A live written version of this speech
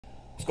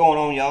What's going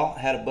on, y'all? I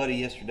had a buddy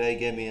yesterday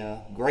gave me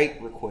a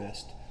great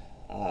request.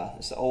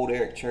 It's an old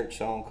Eric Church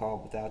song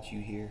called Without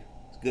You Here.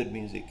 It's good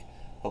music.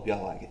 Hope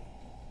y'all like it.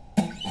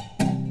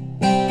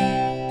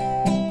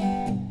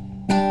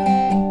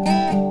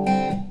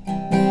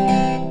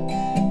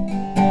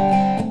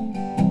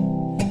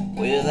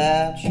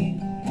 Without you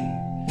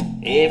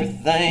here,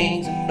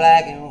 everything's in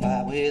black and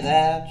white.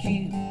 Without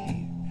you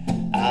here,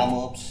 I'm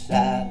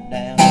upside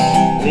down.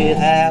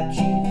 Without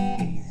you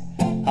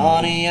here,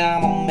 honey,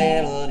 I'm a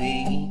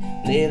melody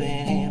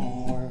living in a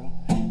world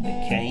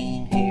that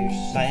can't hear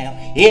sound.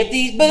 If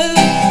these boots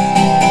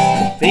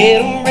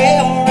fit a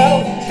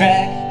railroad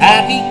track,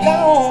 I'd be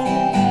gone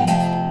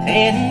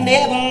and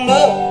never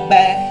look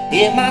back.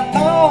 If my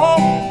thumb,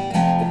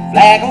 the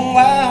flag of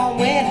wild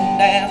went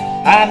down,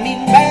 I'd be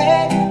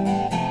back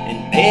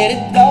and let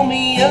it blow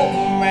me up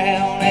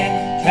around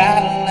and try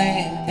to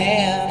land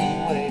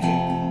anywhere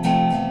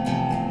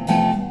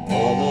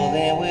other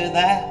than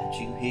without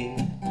you here.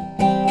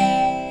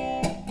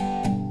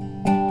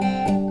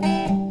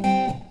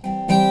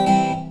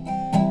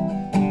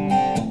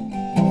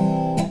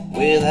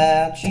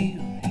 Without you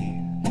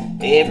here,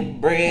 every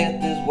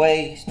breath is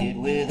wasted.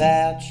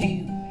 Without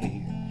you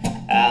here,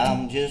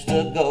 I'm just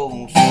a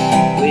ghost.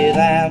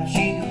 Without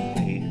you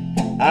here,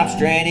 I'm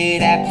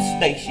stranded at the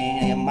station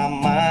and my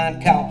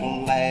mind caught the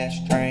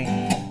last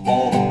train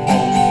for the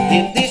coast.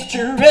 If this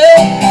truck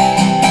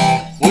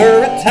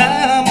were a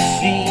time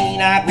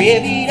machine, I'd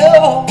rev it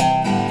up,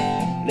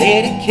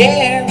 let it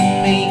carry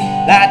me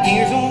light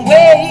years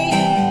away.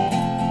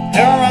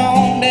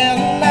 Around down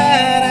the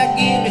line, I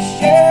give the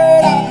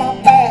shirt off my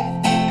back.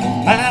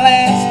 My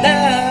last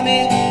dime,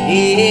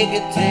 it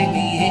could take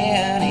me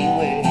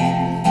anywhere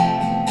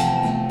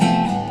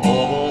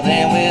other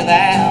than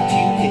without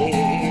you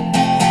here.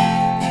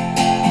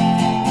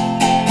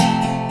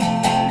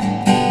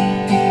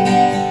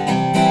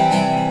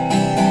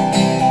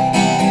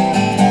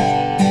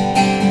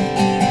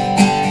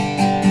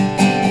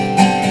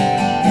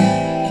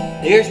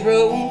 There's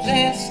roads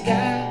and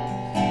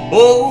sky,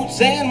 boats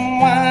and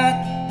wine,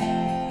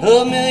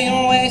 a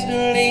million ways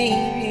to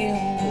leave you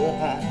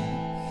behind.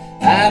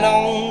 I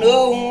don't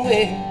know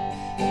where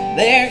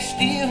there's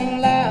still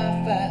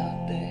life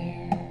out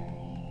there,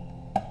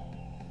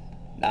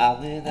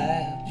 not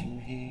without you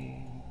here,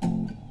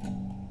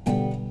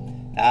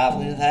 not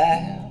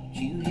without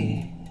you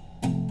here.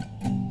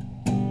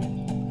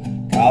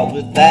 'Cause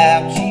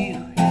without you,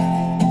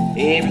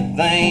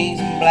 everything's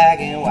in black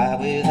and white.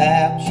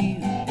 Without you,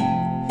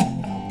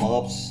 I'm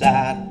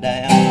upside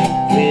down.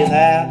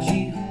 Without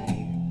you,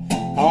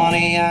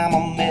 honey, I'm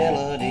a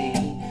melody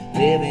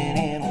living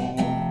in